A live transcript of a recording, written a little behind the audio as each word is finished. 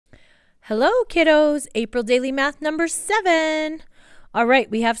Hello, kiddos. April Daily Math number 7. All right,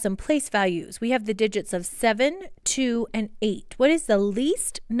 we have some place values. We have the digits of 7, 2, and 8. What is the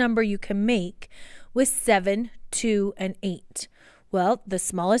least number you can make with 7, 2, and 8? Well, the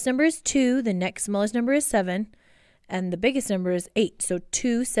smallest number is 2, the next smallest number is 7, and the biggest number is 8, so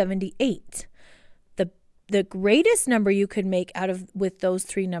 278. The greatest number you could make with those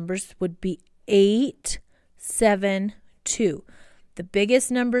three numbers would be 8, 7, 2. The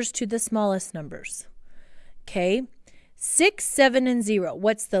biggest numbers to the smallest numbers. Okay, 6, 7, and 0.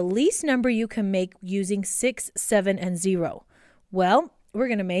 What's the least number you can make using 6, 7, and 0? Well, we're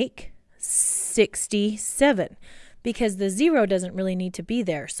going to make 67 because the 0 doesn't really need to be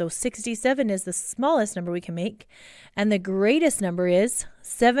there. So 67 is the smallest number we can make, and the greatest number is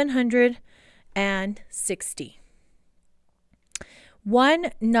 760. 1,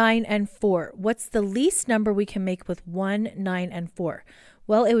 9, and 4. What's the least number we can make with 1, 9, and 4?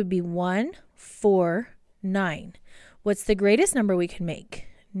 Well, it would be 1, 4, 9. What's the greatest number we can make?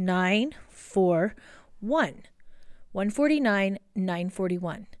 9, 4, 1. 149,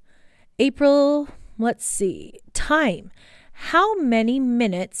 941. April, let's see. Time. How many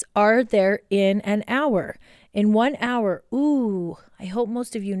minutes are there in an hour? In 1 hour, I hope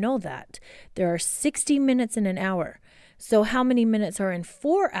most of you know that. There are 60 minutes in an hour. So how many minutes are in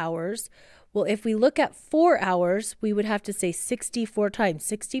 4 hours? Well, if we look at 4 hours, we would have to say 64 times.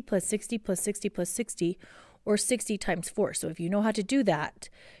 60 plus 60 plus 60 plus 60, or 60 times 4. So if you know how to do that,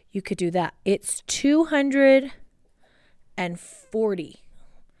 you could do that. It's 240.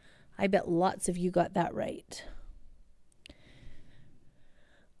 I bet lots of you got that right.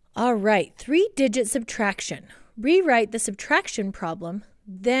 All right, 3-digit subtraction. Rewrite the subtraction problem,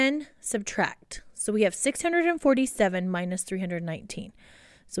 then subtract. So we have 647 minus 319.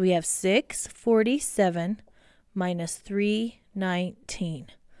 So we have 647 minus 319.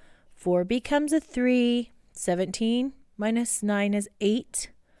 4 becomes a 3. 17 minus 9 is 8.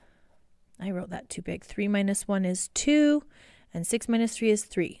 I wrote that too big. 3 minus 1 is 2. And 6 minus 3 is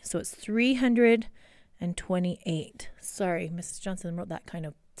 3. So it's 328. Sorry, Mrs. Johnson wrote that kind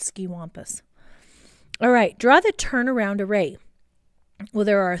of ski-wampus. All right, draw the turnaround array. Well,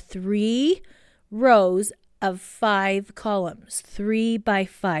 there are 3 rows of 5 columns. 3 by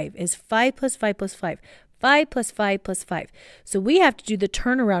 5 is 5 plus 5 plus 5. 5 plus 5 plus 5. So we have to do the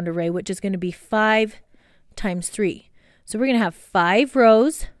turnaround array, which is going to be 5 times 3. So we're going to have 5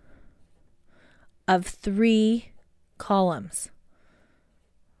 rows of 3 columns.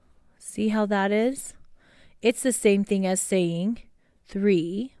 See how that is? It's the same thing as saying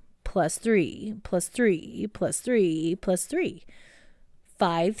 3 plus 3 plus 3 plus 3 plus 3.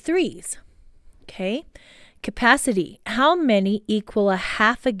 5 threes. Okay. Capacity. How many equal a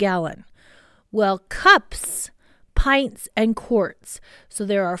half a gallon? Well, cups, pints, and quarts. So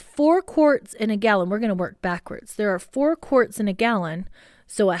there are 4 quarts in a gallon. We're going to work backwards. There are 4 quarts in a gallon.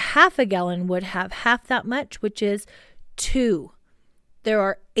 So a half a gallon would have half that much, which is 2. There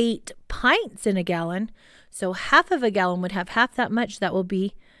are 8 pints in a gallon. So half of a gallon would have half that much. That will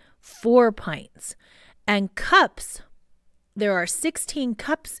be 4 pints. And cups, there are 16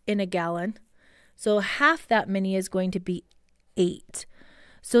 cups in a gallon. So half that many is going to be 8.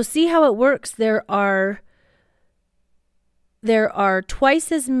 So see how it works? There are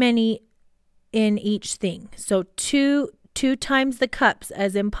twice as many in each thing. So 2 times the cups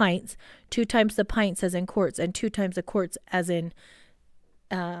as in pints, 2 times the pints as in quarts, and 2 times the quarts as in,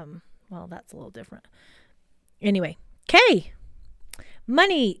 well, that's a little different. Anyway, okay.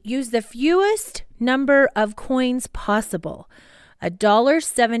 Money. Use the fewest number of coins possible.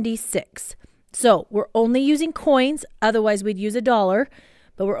 $1.76. So we're only using coins. Otherwise, we'd use $1.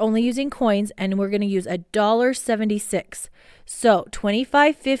 But we're only using coins, and we're going to use $1.76. So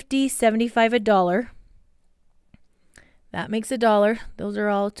 25, 50, 75, $1. That makes $1. Those are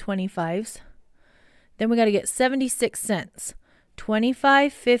all 25s. Then we got to get 76 cents.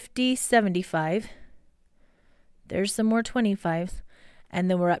 25, 50, 75. There's some more 25s.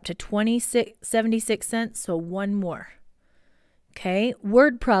 And then we're up to 76 cents, so 1 more. Okay,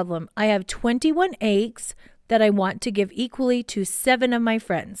 word problem. I have 21 eggs that I want to give equally to 7 of my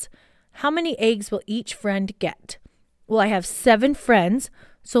friends. How many eggs will each friend get? Well, I have 7 friends,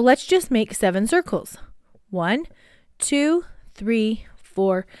 so let's just make 7 circles. 1, 2, 3,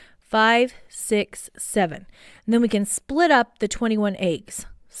 4, 5, 6, 7. And then we can split up the 21 eggs.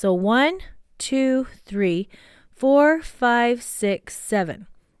 So 1, 2, 3, 4, 5, 6, 7,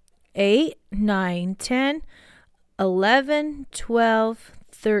 8, 9, 10, 11, 12,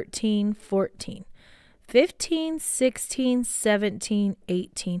 13, 14, 15, 16, 17,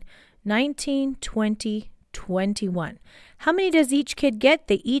 18, 19, 20, 21. How many does each kid get?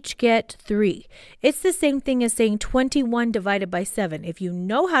 They each get 3. It's the same thing as saying 21 divided by 7. If you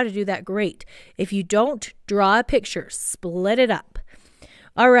know how to do that, great. If you don't, draw a picture, split it up.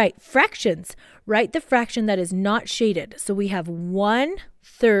 All right, fractions. Write the fraction that is not shaded. So we have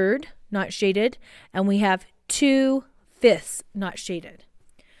 1/3 not shaded, and we have 2/5 not shaded.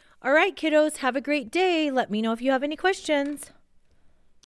 All right, kiddos, have a great day. Let me know if you have any questions.